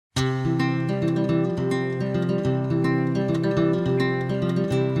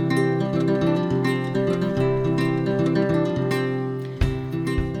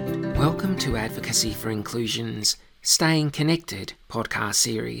Advocacy for Inclusion's Staying Connected podcast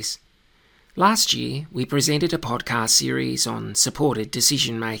series. Last year, we presented a podcast series on supported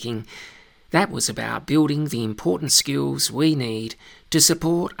decision-making. That was about building the important skills we need to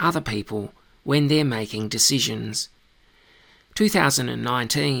support other people when they're making decisions.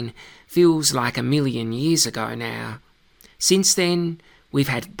 2019 feels like a million years ago now. Since then, we've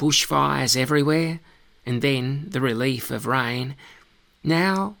had bushfires everywhere, and then the relief of rain.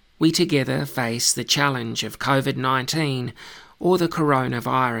 Now, we together face the challenge of COVID-19 or the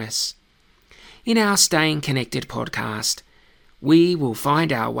coronavirus. In our Staying Connected podcast, we will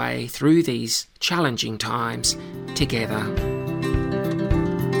find our way through these challenging times together.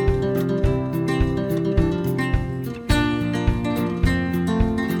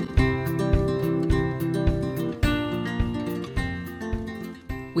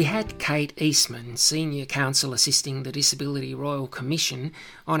 We had Kate Eastman, Senior Counsel assisting the Disability Royal Commission,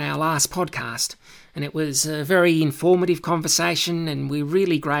 on our last podcast, and it was a very informative conversation, and we're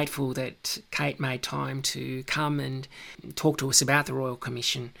really grateful that Kate made time to come and talk to us about the Royal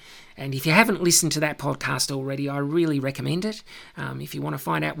Commission. And if you haven't listened to that podcast already, I really recommend it. If you want to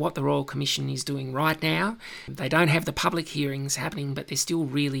find out what the Royal Commission is doing right now, they don't have the public hearings happening, but they're still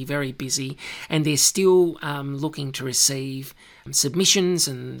really very busy, and they're still looking to receive submissions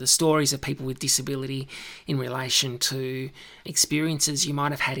and the stories of people with disability in relation to experiences you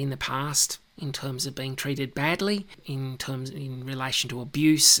might have had in the past in terms of being treated badly, in relation to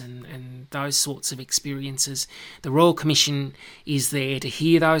abuse and those sorts of experiences. The Royal Commission is there to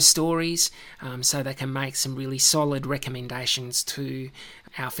hear those stories so they can make some really solid recommendations to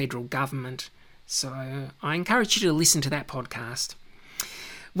our federal government. So I encourage you to listen to that podcast.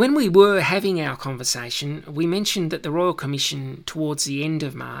 When we were having our conversation, we mentioned that the Royal Commission, towards the end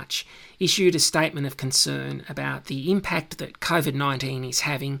of March, issued a statement of concern about the impact that COVID-19 is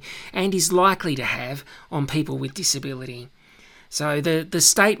having and is likely to have on people with disability. So the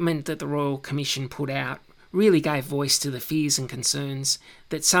statement that the Royal Commission put out really gave voice to the fears and concerns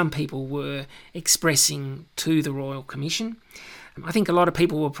that some people were expressing to the Royal Commission. I think a lot of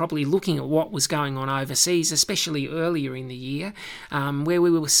people were probably looking at what was going on overseas, especially earlier in the year, where we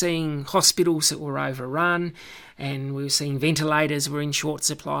were seeing hospitals that were overrun, and we were seeing ventilators were in short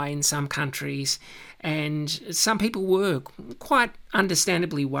supply in some countries, and some people were quite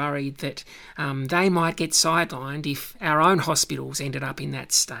understandably worried that they might get sidelined if our own hospitals ended up in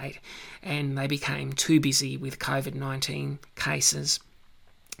that state and they became too busy with COVID-19 cases.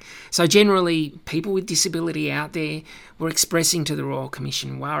 So generally, people with disability out there were expressing to the Royal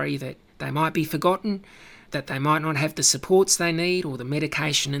Commission worry that they might be forgotten, that they might not have the supports they need or the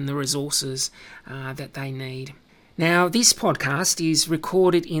medication and the resources that they need. Now, this podcast is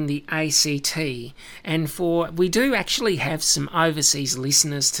recorded in the ACT, and we do actually have some overseas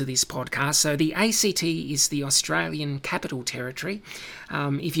listeners to this podcast. So the ACT is the Australian Capital Territory.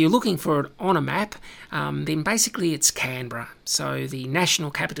 If you're looking for it on a map, then basically it's Canberra. So the national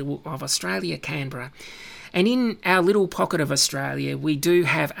capital of Australia, Canberra. And in our little pocket of Australia, we do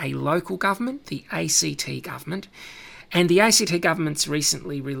have a local government, the ACT government. And the ACT government's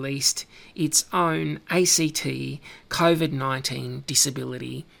recently released its own ACT COVID-19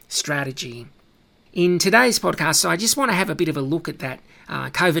 disability strategy. In today's podcast, so I just want to have a bit of a look at that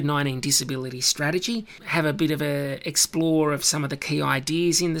COVID-19 disability strategy, have a bit of a explore of some of the key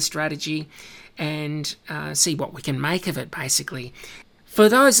ideas in the strategy, and see what we can make of it, basically. For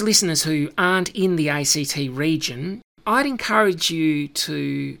those listeners who aren't in the ACT region, I'd encourage you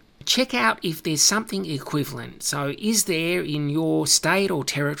to check out if there's something equivalent. So is there in your state or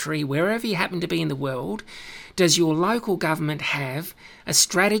territory, wherever you happen to be in the world, does your local government have a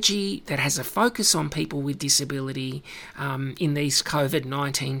strategy that has a focus on people with disability in these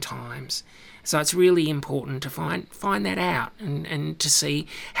COVID-19 times? So it's really important to find that out and to see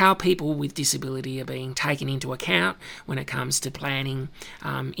how people with disability are being taken into account when it comes to planning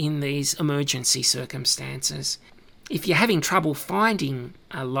in these emergency circumstances. If you're having trouble finding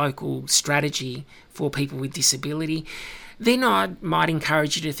a local strategy for people with disability, then I might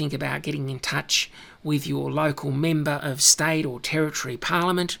encourage you to think about getting in touch with your local member of state or territory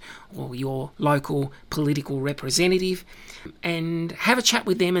parliament or your local political representative and have a chat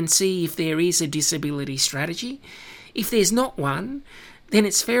with them and see if there is a disability strategy. If there's not one, then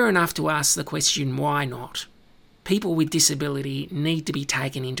it's fair enough to ask the question, why not? People with disability need to be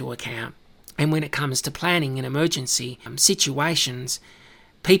taken into account. And when it comes to planning in emergency situations,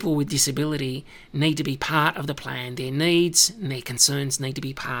 people with disability need to be part of the plan. Their needs and their concerns need to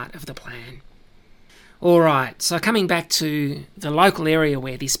be part of the plan. All right, so coming back to the local area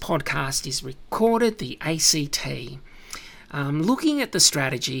where this podcast is recorded, the ACT, looking at the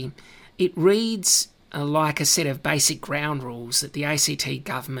strategy, It reads like a set of basic ground rules that the ACT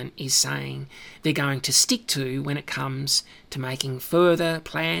government is saying they're going to stick to when it comes to making further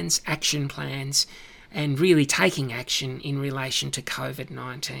plans, action plans, and really taking action in relation to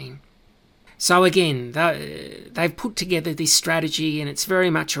COVID-19. So again, they've put together this strategy, and it's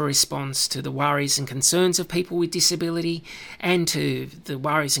very much a response to the worries and concerns of people with disability and to the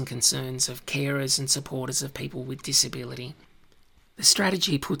worries and concerns of carers and supporters of people with disability. The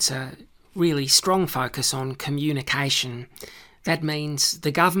strategy puts a really strong focus on communication. That means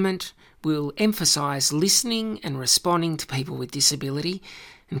the government will emphasise listening and responding to people with disability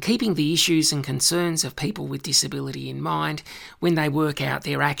and keeping the issues and concerns of people with disability in mind when they work out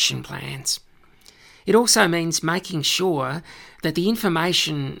their action plans. It also means making sure that the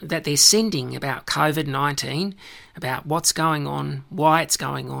information that they're sending about COVID-19, about what's going on, why it's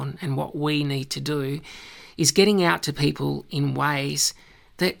going on, and what we need to do, is getting out to people in ways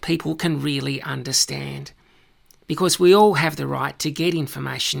that people can really understand. Because we all have the right to get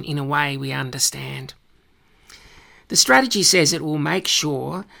information in a way we understand. The strategy says it will make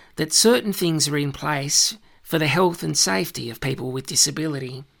sure that certain things are in place for the health and safety of people with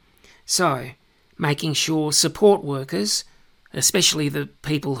disability. So, making sure support workers, especially the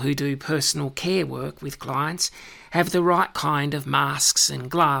people who do personal care work with clients, have the right kind of masks and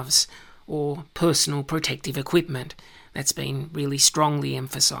gloves or personal protective equipment. That's been really strongly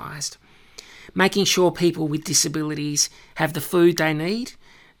emphasised. Making sure people with disabilities have the food they need,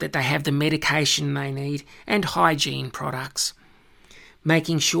 that they have the medication they need, and hygiene products.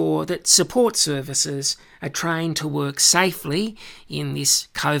 Making sure that support services are trained to work safely in this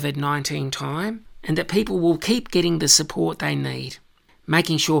COVID-19 time, and that people will keep getting the support they need.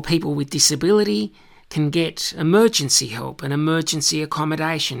 Making sure people with disability can get emergency help and emergency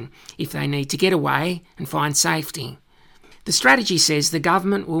accommodation if they need to get away and find safety. The strategy says the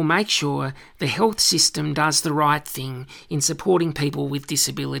government will make sure the health system does the right thing in supporting people with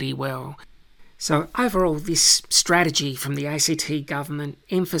disability well. So overall, this strategy from the ACT government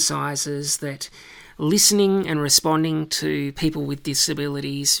emphasises that listening and responding to people with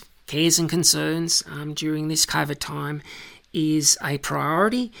disabilities, cares and concerns during this COVID time is a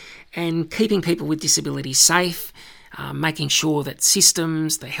priority, and keeping people with disabilities safe, making sure that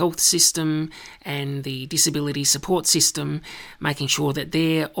systems, the health system and the disability support system, making sure that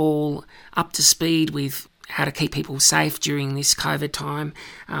they're all up to speed with how to keep people safe during this COVID time.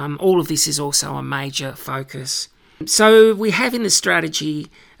 All of this is also a major focus. So we have in the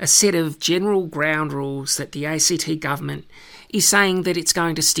strategy a set of general ground rules that the ACT government is saying that it's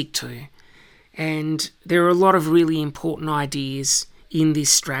going to stick to. And there are a lot of really important ideas in this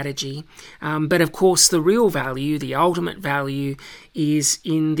strategy. But of course, the real value, the ultimate value, is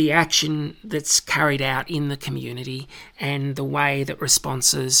in the action that's carried out in the community and the way that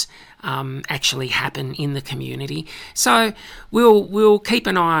responses actually happen in the community. So we'll keep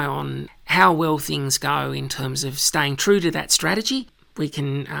an eye on how well things go in terms of staying true to that strategy. We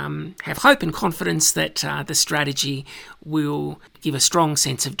can have hope and confidence that the strategy will give a strong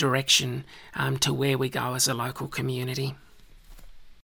sense of direction to where we go as a local community.